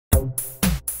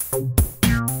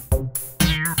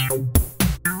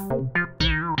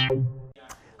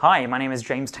Hi, my name is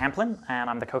James Tamplin, and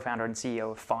I'm the co-founder and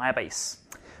CEO of Firebase.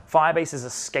 Firebase is a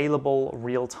scalable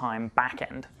real-time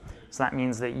backend. So that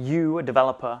means that you, a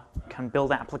developer, can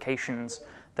build applications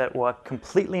that work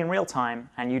completely in real time,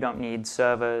 and you don't need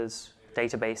servers,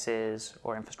 databases,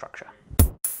 or infrastructure.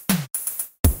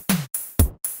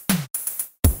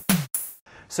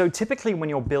 So typically when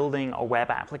you're building a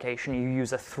web application, you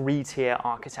use a three-tier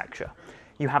architecture.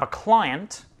 You have a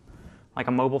client, like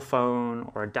a mobile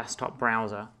phone or a desktop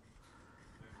browser,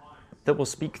 that will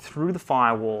speak through the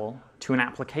firewall to an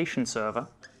application server.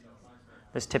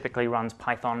 This typically runs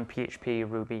Python, PHP,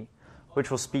 Ruby, which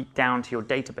will speak down to your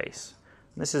database.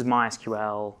 This is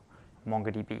MySQL,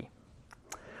 MongoDB.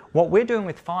 What we're doing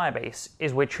with Firebase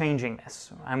is we're changing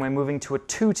this, and we're moving to a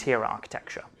two-tier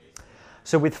architecture.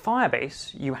 So with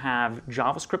Firebase, you have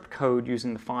JavaScript code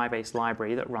using the Firebase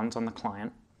library that runs on the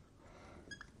client,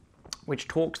 which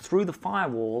talks through the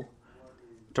firewall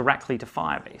directly to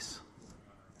Firebase.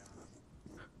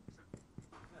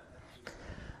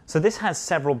 So this has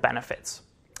several benefits.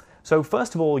 So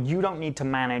first of all, you don't need to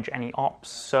manage any ops,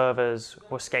 servers,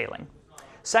 or scaling.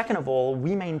 Second of all,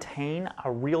 we maintain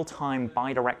a real-time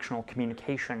bidirectional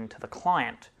communication to the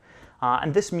client.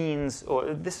 And this means,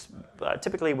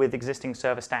 typically with existing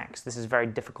server stacks, this is very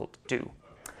difficult to do.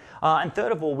 And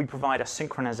third of all, we provide a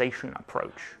synchronization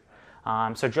approach.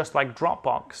 So just like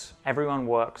Dropbox, everyone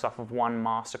works off of one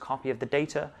master copy of the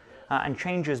data, and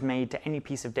changes made to any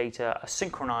piece of data are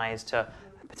synchronized to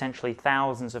potentially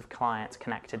thousands of clients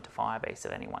connected to Firebase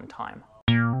at any one time.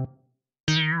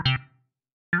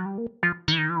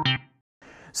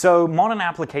 So modern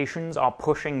applications are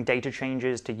pushing data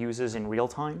changes to users in real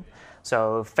time.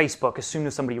 So Facebook, as soon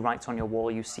as somebody writes on your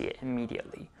wall, you see it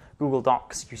immediately. Google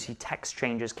Docs, you see text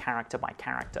changes character by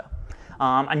character.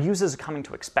 And users are coming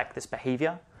to expect this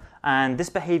behavior. And this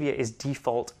behavior is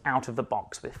default out of the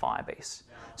box with Firebase.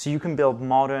 So you can build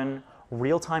modern,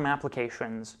 real-time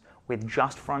applications with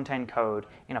just front-end code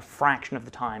in a fraction of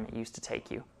the time it used to take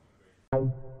you.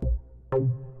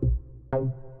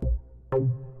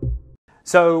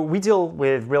 So we deal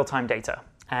with real-time data,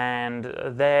 and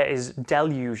there is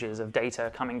deluges of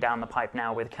data coming down the pipe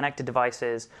now with connected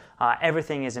devices.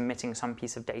 Everything is emitting some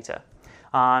piece of data.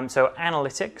 So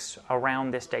analytics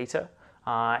around this data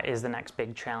is the next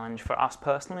big challenge for us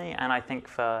personally, and I think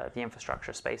for the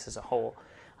infrastructure space as a whole.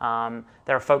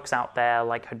 There are folks out there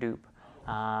like Hadoop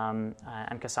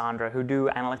and Cassandra who do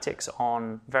analytics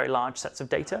on very large sets of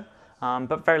data,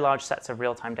 but very large sets of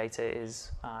real-time data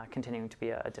is continuing to be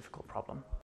a difficult problem.